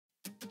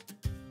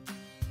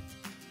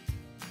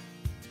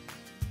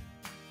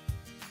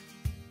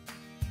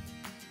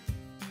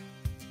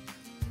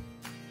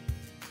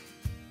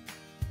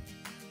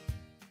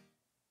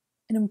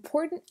An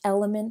important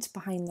element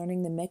behind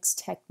learning the mix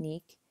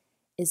technique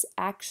is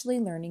actually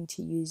learning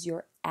to use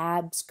your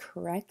abs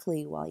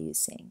correctly while you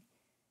sing.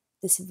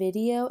 This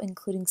video,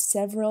 including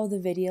several of the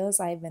videos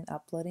I have been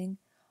uploading,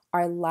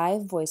 are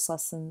live voice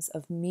lessons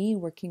of me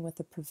working with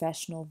a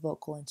professional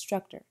vocal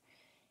instructor.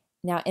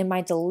 Now, am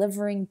I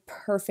delivering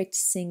perfect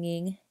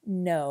singing?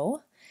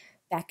 No.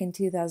 Back in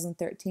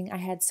 2013, I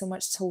had so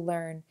much to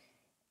learn,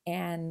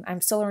 and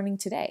I'm still learning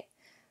today.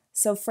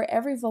 So for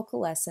every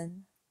vocal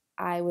lesson,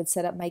 I would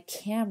set up my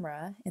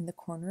camera in the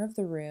corner of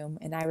the room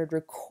and I would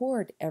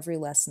record every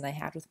lesson I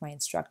had with my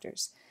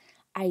instructors.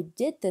 I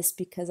did this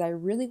because I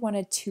really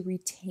wanted to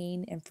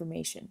retain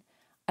information.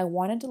 I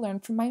wanted to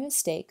learn from my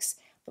mistakes,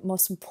 but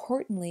most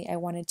importantly, I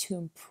wanted to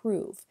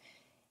improve.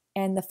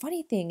 And the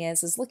funny thing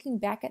is looking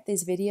back at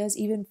these videos,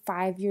 even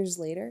 5 years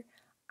later,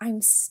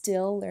 I'm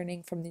still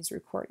learning from these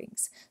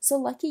recordings. So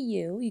lucky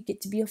you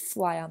get to be a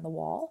fly on the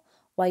wall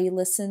while you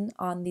listen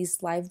on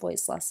these live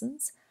voice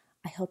lessons.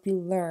 I hope you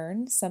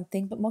learn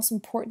something, but most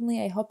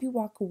importantly, I hope you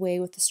walk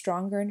away with a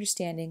stronger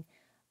understanding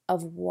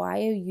of why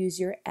you use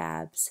your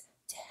abs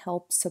to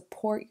help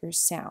support your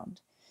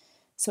sound.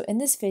 So in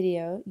this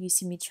video, you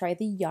see me try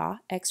the yaw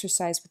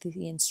exercise with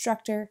the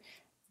instructor.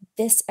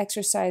 This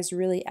exercise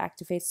really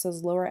activates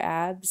those lower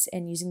abs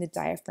and using the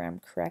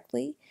diaphragm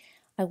correctly.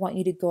 I want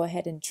you to go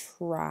ahead and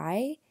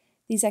try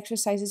these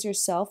exercises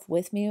yourself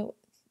with me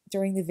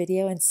during the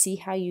video and see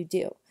how you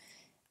do.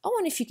 Oh,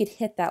 and if you could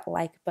hit that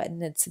like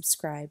button and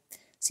subscribe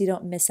so you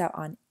don't miss out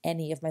on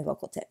any of my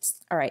vocal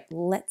tips. All right,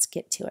 let's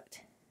get to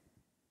it.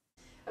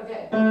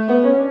 Okay,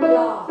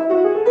 yaw.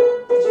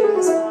 Did you hear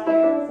this one on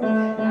here?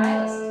 Okay,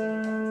 I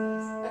listened to it a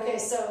couple times. okay,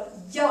 so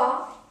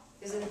yaw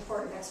is an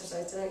important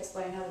exercise. Did I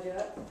explain how to do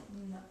it?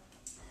 No.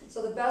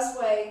 So the best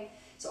way,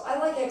 so I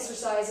like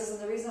exercises, and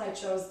the reason I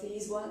chose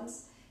these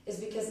ones is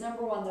because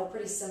number one, they're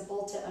pretty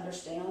simple to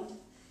understand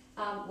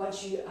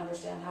once you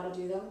understand how to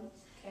do them.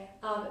 Okay.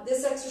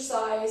 This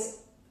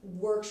exercise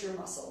works your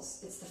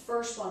muscles. It's the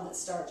first one that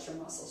starts your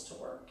muscles to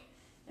work.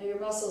 Now your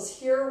muscles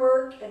here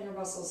work and your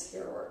muscles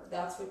here work.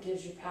 That's what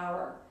gives you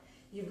power.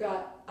 You've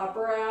got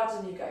upper abs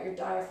and you've got your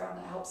diaphragm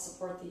that helps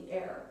support the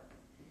air.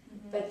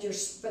 Mm-hmm. But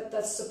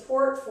the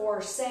support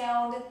for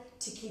sound,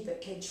 to keep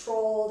it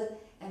controlled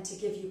and to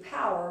give you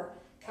power,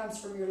 comes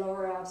from your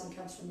lower abs and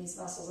comes from these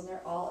muscles, and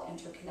they're all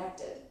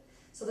interconnected.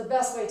 So the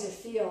best way to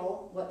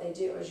feel what they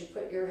do is you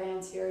put your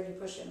hands here and you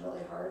push in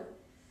really hard.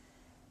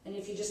 And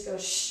if you just go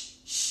shh,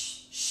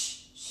 shh,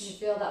 shh, can you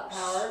feel that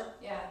power?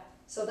 Yeah.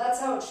 So that's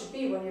how it should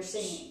be when you're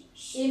singing.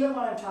 Even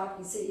when I'm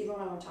talking, see, even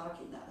when I'm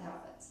talking, that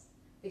happens.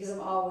 Because I'm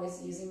always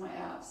using my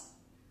abs,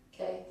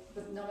 okay?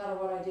 But no matter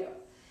what I do.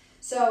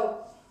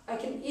 So I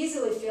can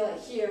easily feel it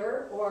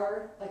here,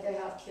 or like I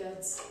have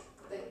kids,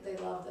 they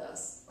love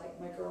this. Like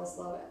my girls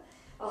love it.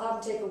 I'll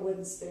have them take a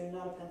wooden spoon,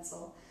 not a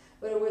pencil,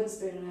 but a wooden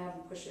spoon, and I have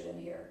them push it in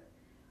here.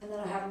 And then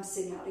I have them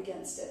sing out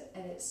against it,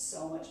 and it's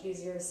so much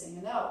easier to sing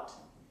a note.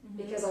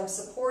 Because I'm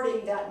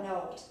supporting that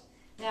note.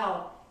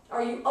 Now,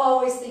 are you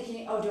always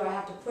thinking, oh, do I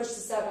have to push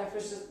this out? Do I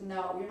push this?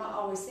 No, you're not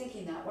always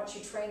thinking that. Once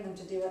you train them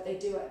to do it, they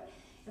do it.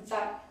 In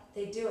fact,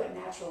 they do it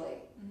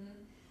naturally.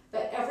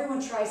 But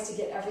everyone tries to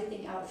get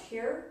everything out of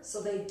here,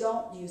 so they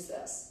don't use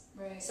this.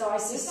 Right. So I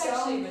see this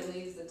actually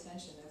relieves the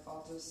tension if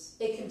I'll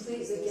just... It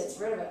completely gets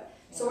rid of it.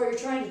 Yeah. So what you're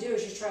trying to do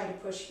is you're trying to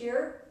push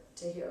here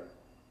to here.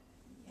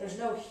 There's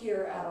no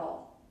here at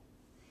all.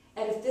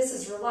 And if this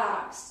is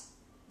relaxed,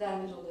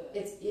 then it'll do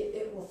it.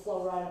 It will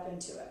flow right up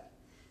into it.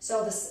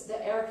 So the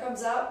air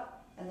comes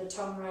up and the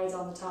tongue rides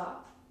on the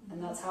top,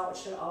 and that's how it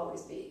should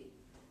always be.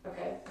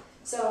 Okay.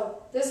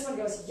 So this one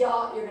goes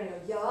yaw. You're gonna go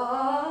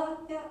yaw.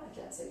 Yeah, I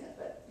can't sing it,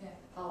 but yeah,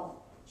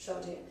 I'll show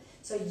it to you.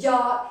 So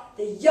yaw.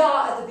 The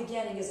yaw at the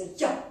beginning is a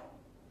yaw.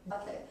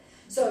 Okay.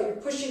 So you're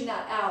pushing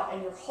that out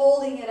and you're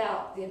holding it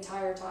out the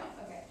entire time.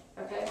 Okay.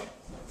 Okay.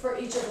 For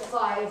each of the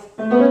 5.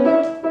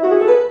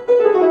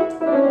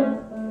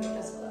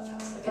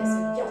 Okay,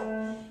 so yaw.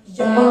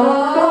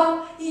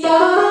 Yaw, yaw,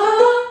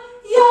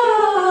 yaw,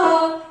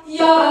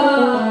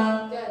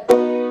 yaw. Good.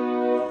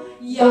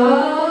 Yaw,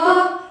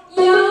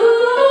 yaw,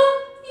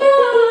 yaw,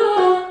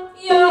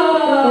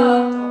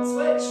 yaw. Don't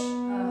switch.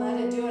 Let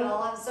it do it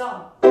all on its own.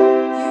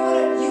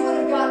 You would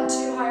have gotten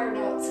 2 higher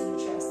notes in your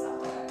chest that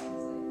way.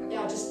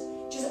 Yeah, just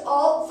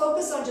all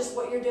focus on just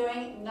what you're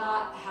doing,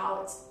 not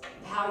how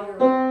you're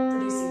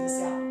producing the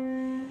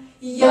sound.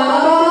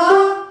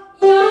 Yaw.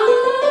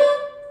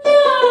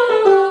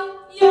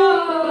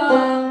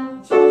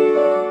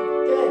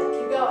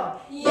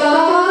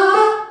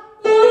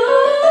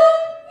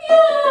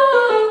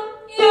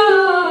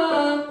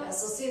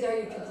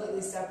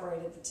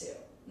 Separated the 2.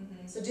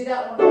 So do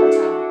that one more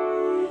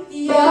time.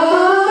 Yeah,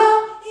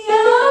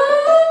 yeah,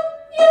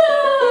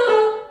 yeah,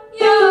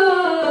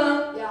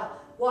 yeah. Yeah.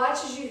 Watch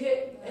as you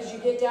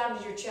get down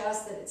to your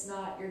chest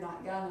that you're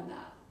not gunning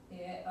that.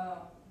 Yeah.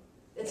 Oh.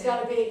 It's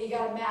got to be, you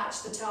got to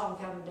match the tone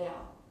coming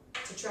down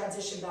to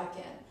transition back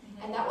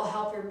in, and that will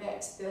help your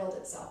mix build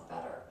itself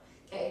better.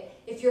 Okay.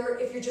 If you're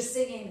just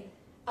singing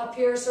up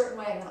here a certain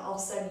way, and then all of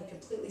a sudden you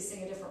completely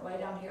sing a different way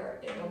down here,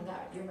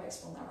 your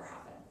mix will never happen.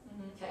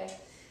 Okay?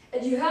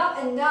 And you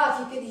have enough,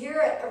 you can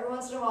hear it every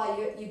once in a while.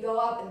 You go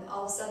up and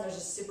all of a sudden there's a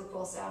super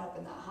cool sound up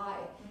in that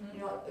high. And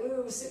you're like,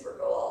 ooh, super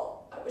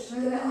cool. I wish I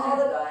could do that all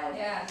the time.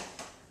 Yeah.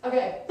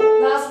 Okay,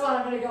 last one,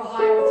 I'm going to go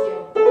high with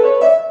you.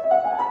 Ooh.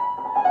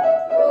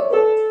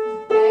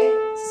 Okay,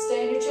 so stay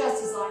in your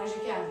chest as long as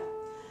you can.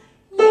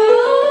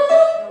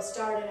 Yeah. You'll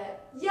start in it.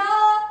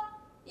 Yeah.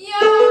 Yeah.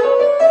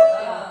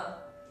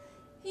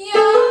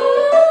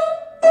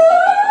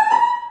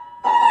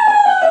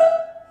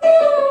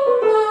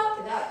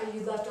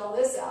 You left all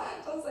this out.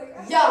 I was like,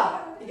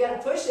 yeah, you gotta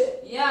push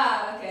it.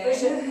 Yeah, okay.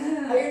 Push it.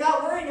 Oh, you're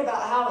not worrying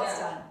about how it's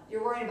done.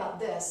 You're worrying about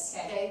this.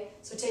 Okay.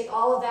 So take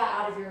all of that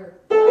out of your.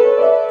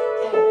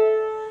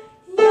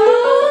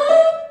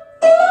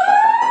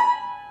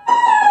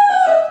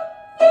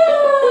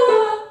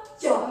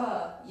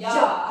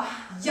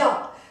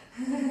 Yeah.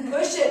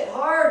 Push it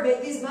hard.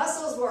 Make these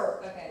muscles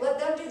work. Okay. Let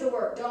them do the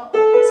work. Don't.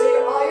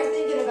 So all you're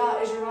thinking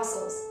about is your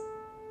muscles,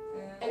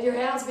 and your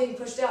hands being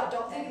pushed out.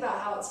 Don't think about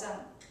how it's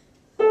done.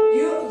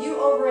 You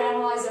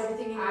overanalyze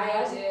everything in your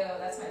head. I do.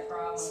 That's my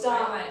problem.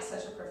 Stop. I'm like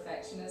such a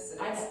perfectionist,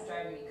 and it's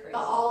driving me crazy.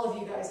 All of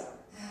you guys are.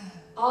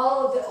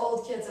 All of the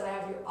old kids that I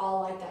have, you're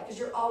all like that because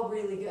you're all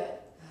really good,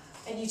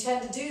 and you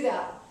tend to do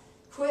that.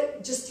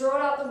 Quit. Just throw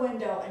it out the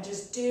window and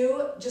just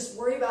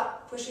worry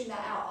about pushing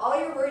that out. All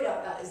you're worried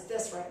about is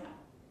this right now.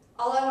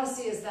 All I want to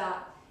see is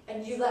that,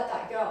 and you let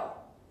that go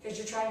because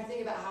you're trying to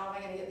think about how am I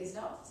going to get these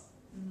notes.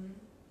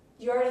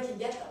 You already can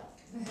get them,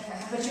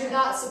 but you're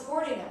not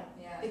supporting them.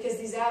 Because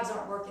these abs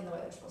aren't working the way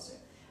they're supposed to.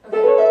 Okay,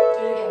 do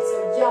it again.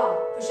 So, yeah,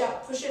 push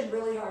out, push in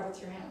really hard with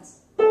your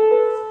hands.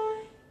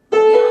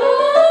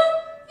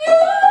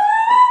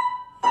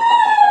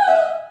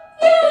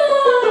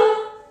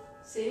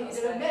 See, you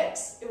did a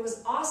mix. It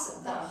was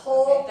awesome. That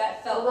whole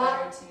that felt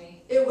better to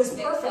me. It was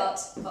perfect.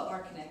 It felt more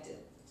connected.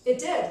 It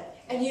did.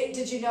 And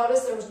did you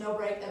notice there was no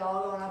break at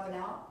all going up and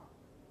out?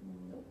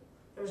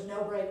 There was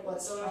no break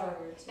whatsoever.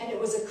 And it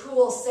was a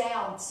cool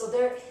sound. So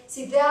there,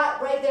 see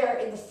that right there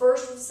in the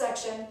first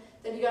section,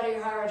 then you got to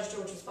your high register,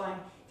 which was fine.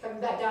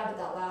 Coming back down to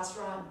that last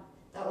run,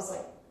 that was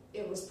like,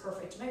 it was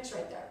perfect mix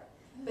right there.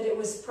 But it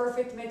was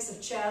perfect mix of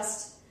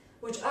chest,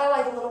 which I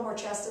like a little more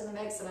chest in the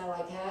mix than I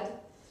like head.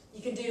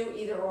 You can do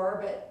either or,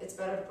 but it's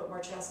better to put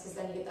more chest because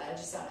then you get that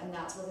edgy sound, and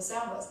that's where the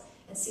sound was.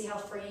 And see how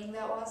freeing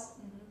that was?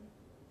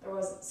 There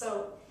was,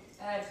 so.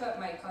 And I put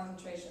my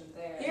concentration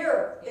there.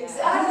 Here,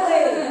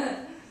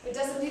 exactly. It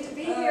doesn't need to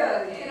be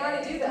here. You can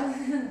already do that.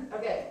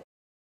 Okay.